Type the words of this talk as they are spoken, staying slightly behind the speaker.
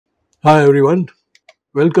Hi everyone,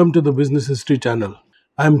 welcome to the Business History channel.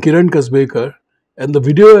 I am Kiron Kasbekar and the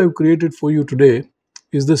video I have created for you today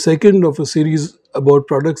is the second of a series about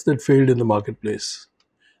products that failed in the marketplace.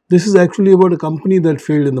 This is actually about a company that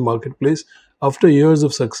failed in the marketplace after years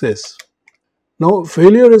of success. Now,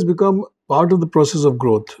 failure has become part of the process of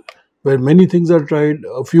growth where many things are tried,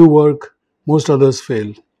 a few work, most others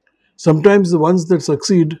fail. Sometimes the ones that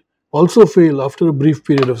succeed also fail after a brief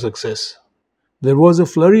period of success. There was a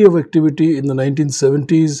flurry of activity in the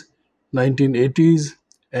 1970s, 1980s,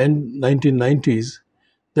 and 1990s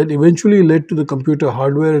that eventually led to the computer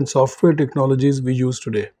hardware and software technologies we use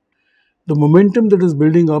today. The momentum that was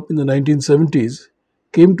building up in the 1970s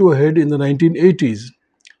came to a head in the 1980s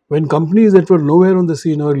when companies that were nowhere on the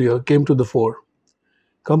scene earlier came to the fore.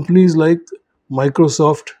 Companies like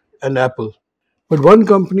Microsoft and Apple. But one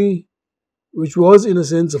company which was in a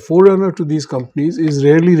sense a forerunner to these companies is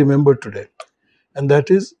rarely remembered today, and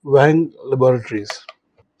that is Wang Laboratories.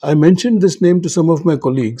 I mentioned this name to some of my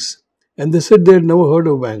colleagues, and they said they had never heard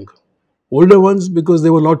of Wang. Older ones because they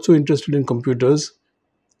were not so interested in computers,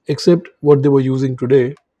 except what they were using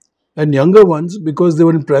today, and younger ones because they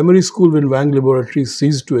were in primary school when Wang Laboratories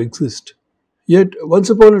ceased to exist. Yet, once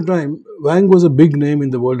upon a time, Wang was a big name in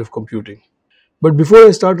the world of computing. But before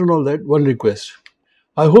I start on all that, one request.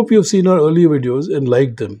 I hope you've seen our earlier videos and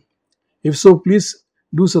liked them. If so, please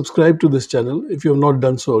do subscribe to this channel if you have not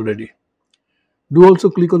done so already. Do also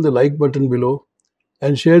click on the like button below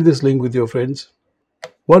and share this link with your friends.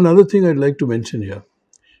 One other thing I'd like to mention here,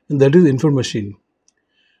 and that is InforMachine,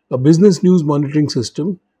 a business news monitoring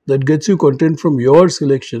system that gets you content from your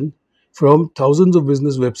selection from thousands of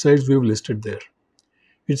business websites we've listed there.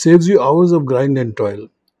 It saves you hours of grind and toil,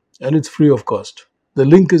 and it's free of cost. The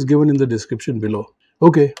link is given in the description below.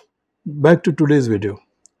 Okay, back to today's video.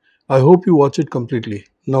 I hope you watch it completely.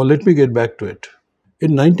 Now let me get back to it.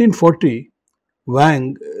 In 1940,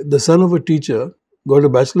 Wang, the son of a teacher, got a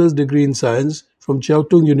bachelor's degree in science from Chiao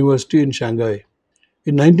Tung University in Shanghai.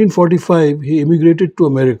 In 1945, he immigrated to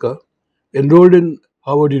America, enrolled in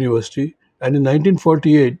Harvard University, and in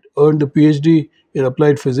 1948 earned a PhD in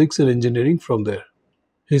applied physics and engineering from there.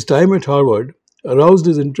 His time at Harvard aroused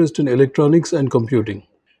his interest in electronics and computing.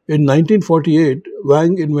 In 1948,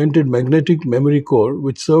 Wang invented magnetic memory core,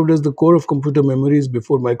 which served as the core of computer memories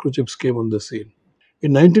before microchips came on the scene.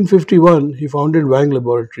 In 1951, he founded Wang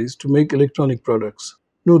Laboratories to make electronic products.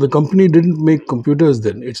 No, the company didn't make computers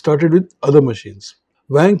then, it started with other machines.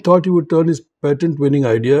 Wang thought he would turn his patent winning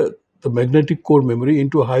idea, the magnetic core memory,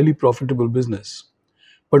 into a highly profitable business.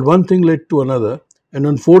 But one thing led to another, and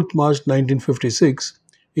on 4th March 1956,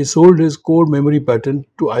 he sold his core memory patent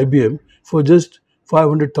to IBM for just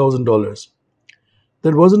 $500,000.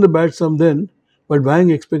 That wasn't a bad sum then, but Wang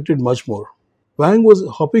expected much more. Wang was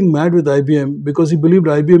hopping mad with IBM because he believed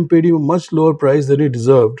IBM paid him a much lower price than he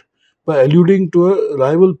deserved by alluding to a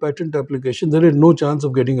rival patent application that had no chance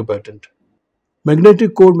of getting a patent.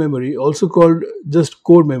 Magnetic core memory, also called just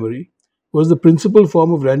core memory, was the principal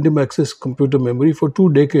form of random access computer memory for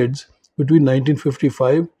 2 decades between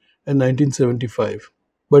 1955 and 1975.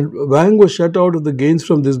 But Wang was shut out of the gains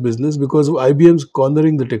from this business because of IBM's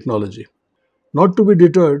cornering the technology. Not to be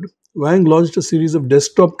deterred, Wang launched a series of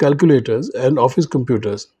desktop calculators and office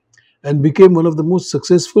computers and became one of the most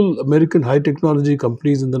successful American high technology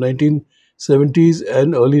companies in the 1970s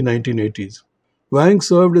and early 1980s. Wang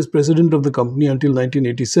served as president of the company until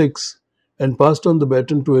 1986 and passed on the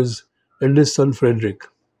baton to his eldest son Frederick.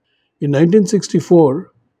 In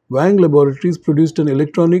 1964, Wang Laboratories produced an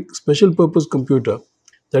electronic special purpose computer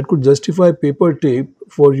that could justify paper tape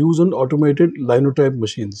for use on automated linotype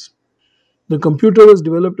machines. The computer was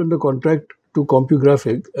developed under contract to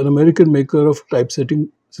CompuGraphic, an American maker of typesetting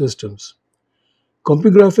systems.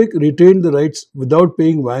 CompuGraphic retained the rights without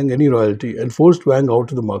paying Wang any royalty and forced Wang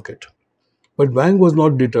out of the market. But Wang was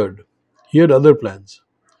not deterred. He had other plans.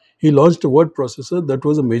 He launched a word processor that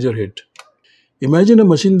was a major hit. Imagine a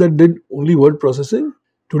machine that did only word processing?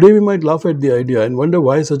 Today we might laugh at the idea and wonder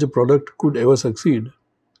why such a product could ever succeed.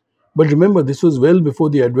 But remember, this was well before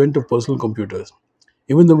the advent of personal computers,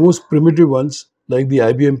 even the most primitive ones like the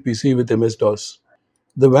IBM PC with MS-DOS.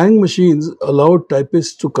 The Wang machines allowed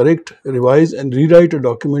typists to correct, revise, and rewrite a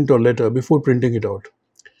document or letter before printing it out.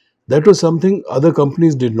 That was something other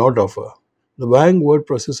companies did not offer. The Wang word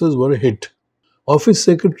processors were a hit. Office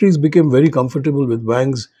secretaries became very comfortable with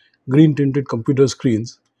Wang's green tinted computer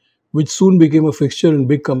screens, which soon became a fixture in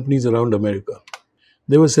big companies around America.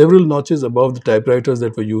 There were several notches above the typewriters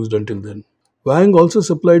that were used until then. Wang also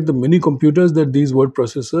supplied the mini computers that these word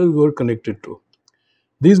processors were connected to.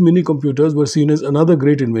 These mini computers were seen as another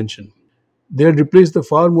great invention. They had replaced the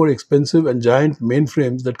far more expensive and giant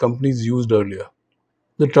mainframes that companies used earlier.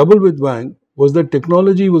 The trouble with Wang was that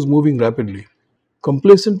technology was moving rapidly.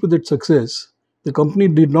 Complacent with its success, the company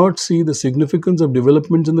did not see the significance of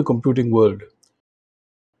developments in the computing world.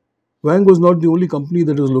 Wang was not the only company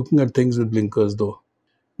that was looking at things with blinkers, though.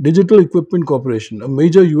 Digital Equipment Corporation, a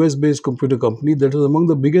major US based computer company that was among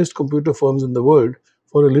the biggest computer firms in the world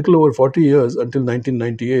for a little over 40 years until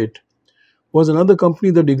 1998, was another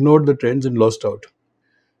company that ignored the trends and lost out.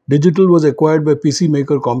 Digital was acquired by PC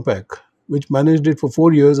maker Compaq, which managed it for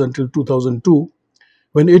 4 years until 2002,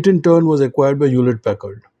 when it in turn was acquired by Hewlett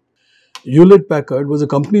Packard. Hewlett Packard was a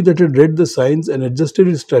company that had read the signs and adjusted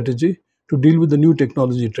its strategy to deal with the new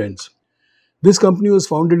technology trends. This company was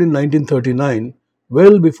founded in 1939,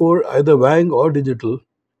 well before either Wang or Digital,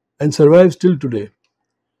 and survives till today.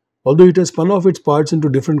 Although it has spun off its parts into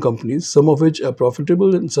different companies, some of which are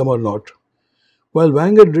profitable and some are not. While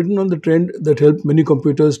Wang had ridden on the trend that helped mini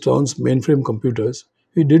computers trounce mainframe computers,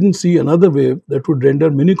 he didn't see another wave that would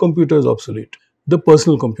render mini computers obsolete: the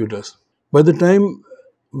personal computers. By the time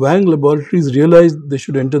Wang Laboratories realized they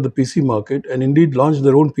should enter the PC market and indeed launched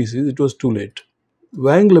their own PCs, it was too late.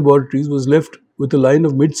 Wang Laboratories was left with a line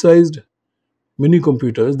of mid sized mini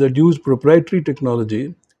computers that used proprietary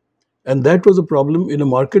technology, and that was a problem in a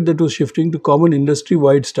market that was shifting to common industry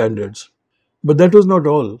wide standards. But that was not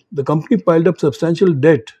all. The company piled up substantial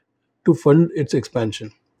debt to fund its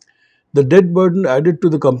expansion. The debt burden added to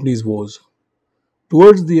the company's woes.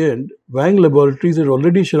 Towards the end, Wang Laboratories had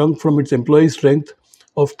already shrunk from its employee strength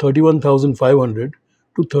of 31,500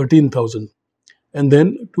 to 13,000, and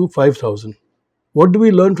then to 5,000. What do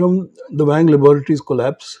we learn from the Wang Laboratories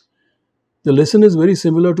collapse? The lesson is very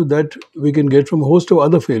similar to that we can get from a host of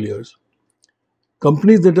other failures.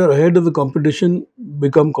 Companies that are ahead of the competition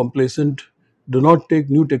become complacent, do not take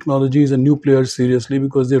new technologies and new players seriously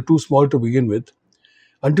because they are too small to begin with,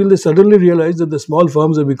 until they suddenly realize that the small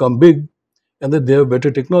firms have become big and that they have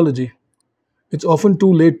better technology. It's often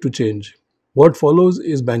too late to change. What follows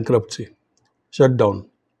is bankruptcy, shutdown.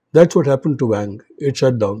 That's what happened to Wang. It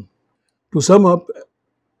shut down. To sum up,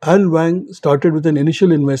 Anne Wang started with an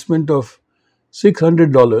initial investment of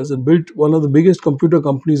 $600 and built one of the biggest computer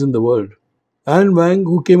companies in the world. Anne Wang,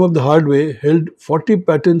 who came up the hard way, held 40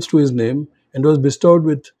 patents to his name and was bestowed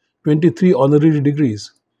with 23 honorary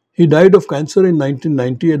degrees. He died of cancer in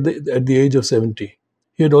 1990 at the age of 70.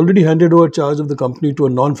 He had already handed over charge of the company to a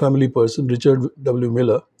non-family person, Richard W.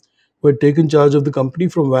 Miller, who had taken charge of the company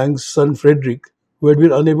from Wang's son Frederick, who had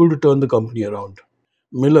been unable to turn the company around.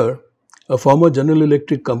 Miller, a former General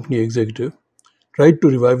Electric company executive, tried to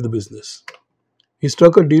revive the business. He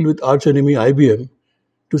struck a deal with arch-enemy IBM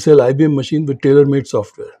to sell IBM machines with tailor-made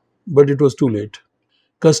software, but it was too late.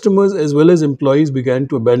 Customers as well as employees began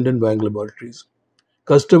to abandon Wang Laboratories.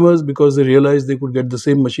 Customers because they realized they could get the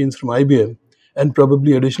same machines from IBM and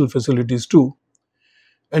probably additional facilities too.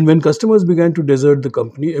 And when customers began to desert the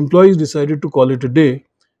company, employees decided to call it a day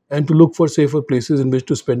and to look for safer places in which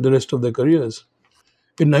to spend the rest of their careers.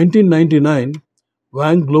 In 1999,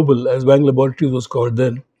 Wang Global, as Wang Laboratories was called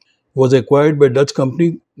then, was acquired by Dutch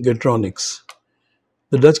company Getronics.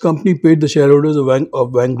 The Dutch company paid the shareholders of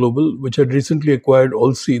Wang Global, which had recently acquired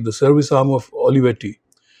Allsea, the service arm of Olivetti,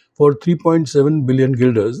 for 3.7 billion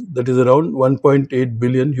guilders, that is around 1.8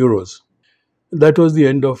 billion euros. That was the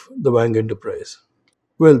end of the Wang enterprise.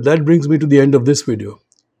 Well, that brings me to the end of this video.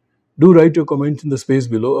 Do write your comments in the space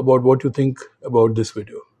below about what you think about this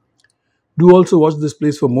video. Do also watch this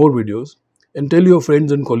place for more videos and tell your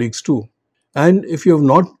friends and colleagues too. And if you have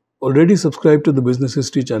not already subscribed to the Business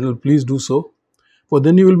History channel, please do so, for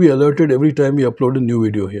then you will be alerted every time we upload a new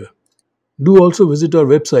video here. Do also visit our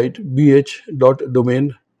website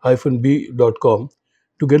bh.domain-b.com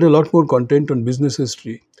to get a lot more content on business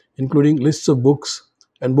history, including lists of books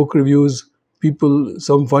and book reviews, people,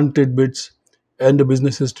 some fun tidbits, and a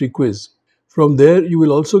business history quiz. From there, you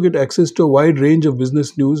will also get access to a wide range of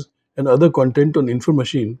business news and other content on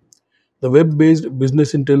InfoMachine, the web-based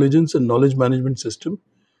business intelligence and knowledge management system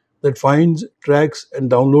that finds, tracks,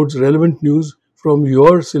 and downloads relevant news from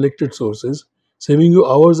your selected sources, saving you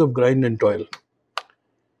hours of grind and toil.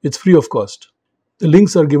 It's free of cost. The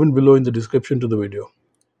links are given below in the description to the video.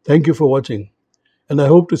 Thank you for watching, and I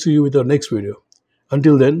hope to see you with our next video.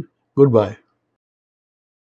 Until then, goodbye.